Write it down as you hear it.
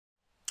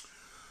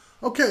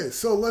Okay,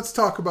 so let's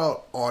talk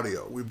about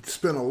audio. We've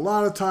spent a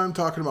lot of time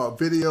talking about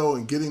video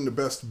and getting the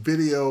best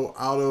video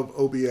out of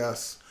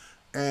OBS.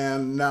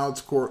 And now,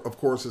 of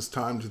course, it's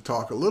time to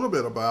talk a little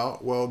bit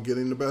about, well,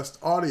 getting the best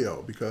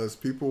audio, because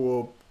people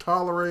will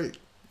tolerate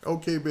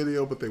okay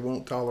video, but they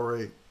won't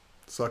tolerate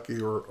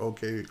sucky or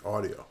okay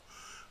audio.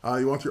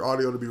 You want your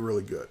audio to be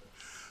really good.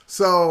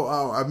 So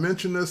I've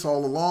mentioned this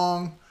all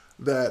along,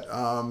 that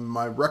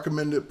my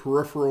recommended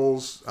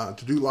peripherals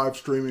to do live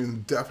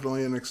streaming,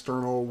 definitely an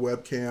external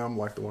webcam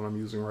like the one I'm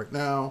using right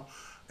now,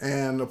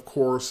 and of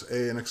course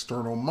an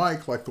external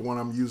mic like the one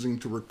I'm using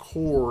to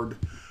record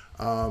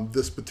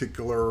this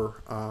particular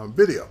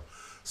video.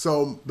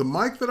 So the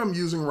mic that I'm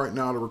using right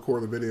now to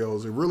record the video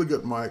is a really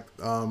good mic,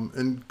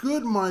 and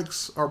good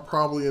mics are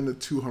probably in the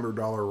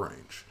 $200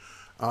 range.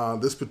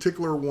 This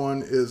particular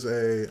one is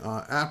a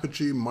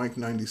Adobe Mic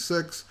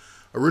 96.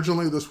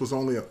 Originally, this was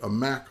only a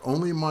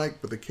Mac-only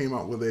mic, but they came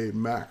out with a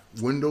Mac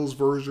Windows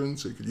version,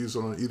 so you could use it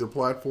on either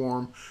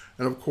platform.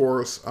 And of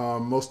course,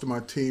 most of my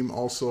team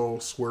also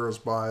swears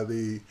by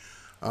the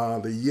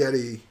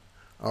Yeti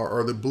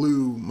or the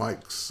Blue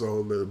mics,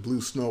 so the Blue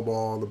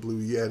Snowball, the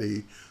Blue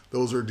Yeti.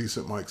 Those are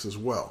decent mics as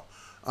well.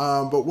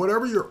 But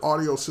whatever your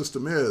audio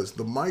system is,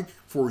 the mic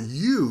for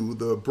you,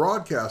 the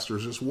broadcaster,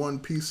 is just one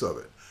piece of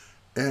it.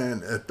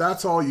 And if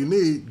that's all you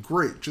need,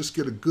 great. Just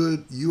get a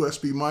good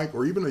USB mic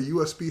or even a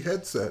USB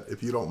headset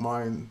if you don't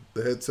mind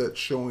the headset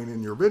showing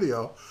in your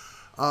video,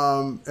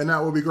 and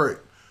that would be great.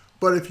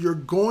 But if you're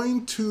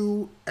going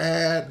to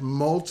add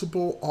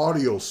multiple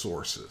audio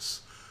sources,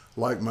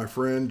 like my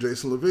friend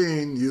Jason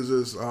Levine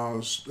uses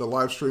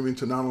live streaming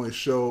to not only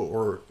show,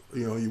 or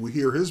we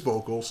hear his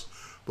vocals,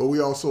 but we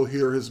also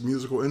hear his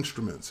musical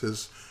instruments,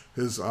 his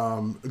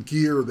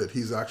gear that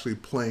he's actually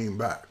playing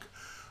back.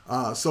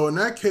 So in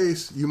that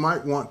case, you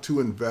might want to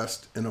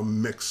invest in a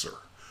mixer,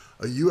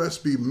 a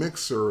USB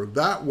mixer.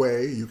 That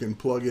way you can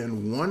plug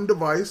in one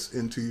device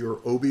into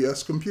your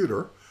OBS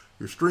computer,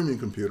 your streaming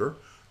computer,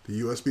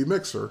 the USB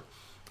mixer,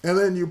 and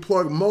then you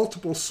plug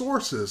multiple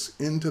sources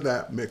into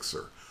that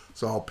mixer.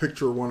 So I'll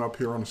picture one up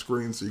here on the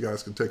screen so you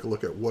guys can take a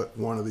look at what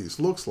one of these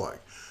looks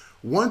like.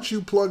 Once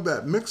you plug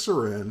that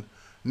mixer in,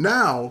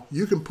 now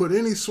you can put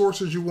any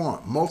sources you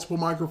want, multiple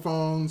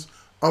microphones,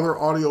 other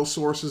audio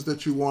sources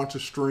that you want to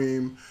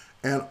stream,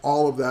 and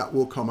all of that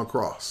will come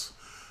across.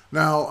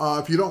 Now,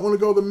 if you don't want to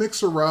go the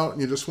mixer route and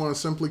you just want to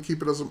simply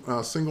keep it as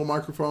a single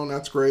microphone,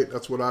 that's great.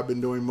 That's what I've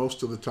been doing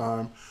most of the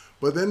time.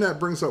 But then that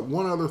brings up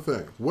one other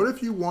thing. What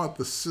if you want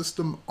the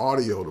system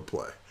audio to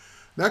play?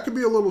 That could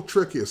be a little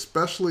tricky,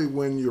 especially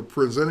when you're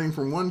presenting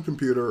from one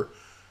computer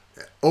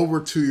over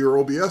to your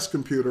OBS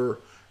computer,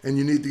 and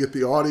you need to get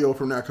the audio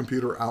from that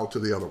computer out to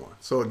the other one.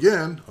 So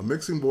again, a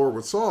mixing board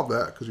would solve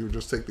that, because you would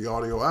just take the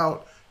audio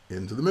out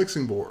into the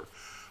mixing board.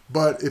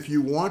 But if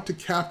you want to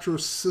capture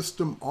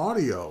system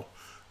audio,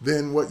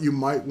 then what you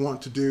might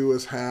want to do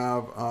is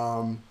have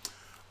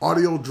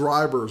audio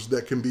drivers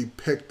that can be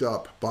picked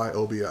up by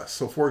OBS.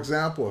 So for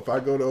example, if I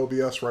go to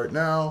OBS right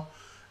now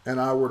and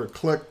I were to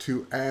click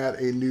to add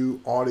a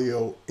new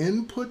audio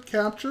input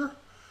capture,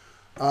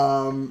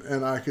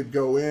 and I could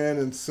go in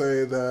and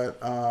say that,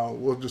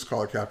 we'll just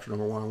call it capture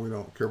number 1. We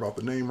don't care about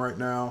the name right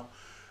now.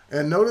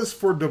 And notice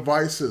for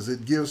devices,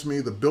 it gives me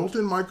the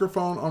built-in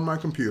microphone on my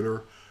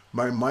computer,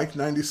 my Mic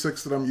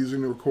 96 that I'm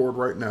using to record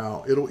right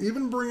now. It'll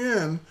even bring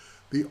in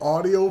the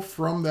audio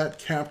from that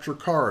capture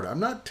card. I've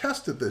not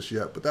tested this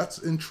yet, but that's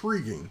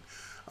intriguing,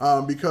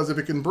 because if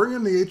it can bring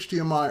in the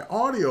HDMI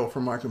audio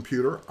from my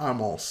computer,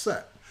 I'm all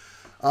set.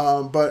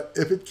 But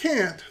if it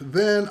can't,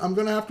 then I'm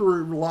going to have to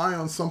rely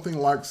on something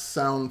like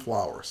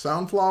Soundflower.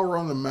 Soundflower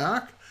on the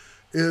Mac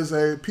is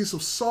a piece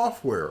of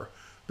software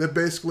that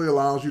basically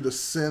allows you to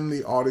send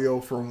the audio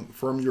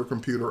from your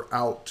computer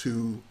out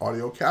to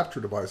audio capture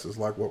devices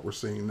like what we're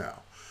seeing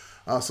now.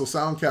 So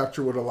sound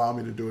capture would allow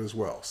me to do it as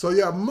well. So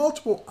you have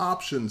multiple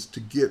options to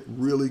get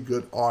really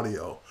good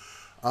audio.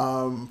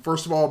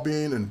 First of all,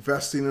 being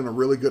investing in a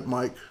really good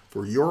mic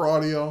for your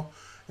audio.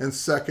 And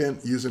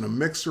second, using a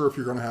mixer if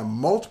you're going to have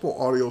multiple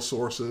audio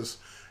sources.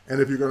 And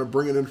if you're going to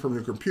bring it in from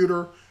your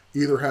computer,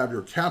 either have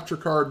your capture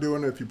card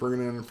doing it if you bring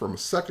it in from a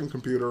second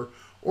computer,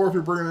 or if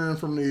you're bringing it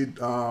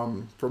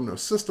in from the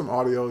system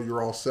audio,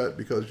 you're all set,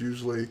 because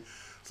usually,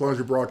 as long as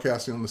you're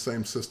broadcasting on the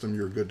same system,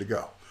 you're good to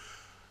go.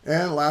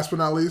 And last but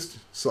not least,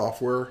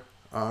 software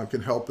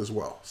can help as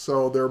well.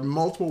 So there are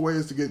multiple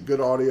ways to get good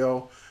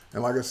audio.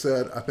 And like I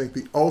said, I think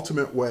the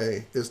ultimate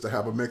way is to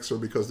have a mixer,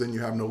 because then you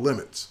have no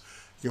limits.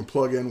 You can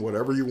plug in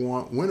whatever you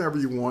want, whenever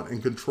you want,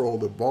 and control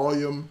the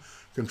volume,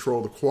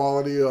 control the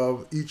quality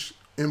of each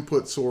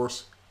input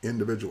source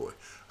individually,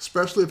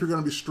 especially if you're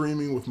going to be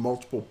streaming with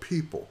multiple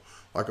people,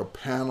 like a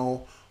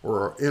panel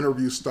or an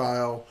interview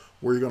style,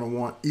 where you're going to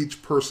want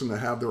each person to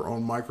have their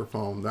own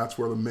microphone. That's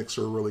where the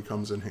mixer really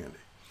comes in handy.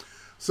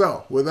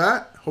 So with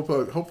that,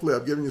 hopefully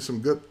I've given you some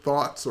good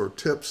thoughts or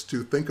tips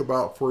to think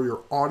about for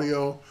your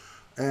audio,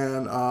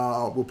 and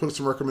we'll put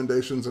some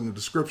recommendations in the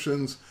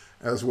descriptions,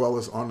 as well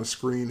as on the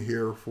screen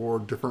here, for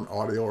different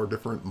audio or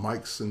different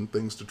mics and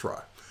things to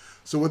try.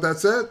 So with that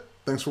said,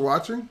 thanks for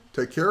watching.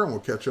 Take care, and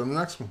we'll catch you on the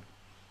next one.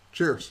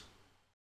 Cheers.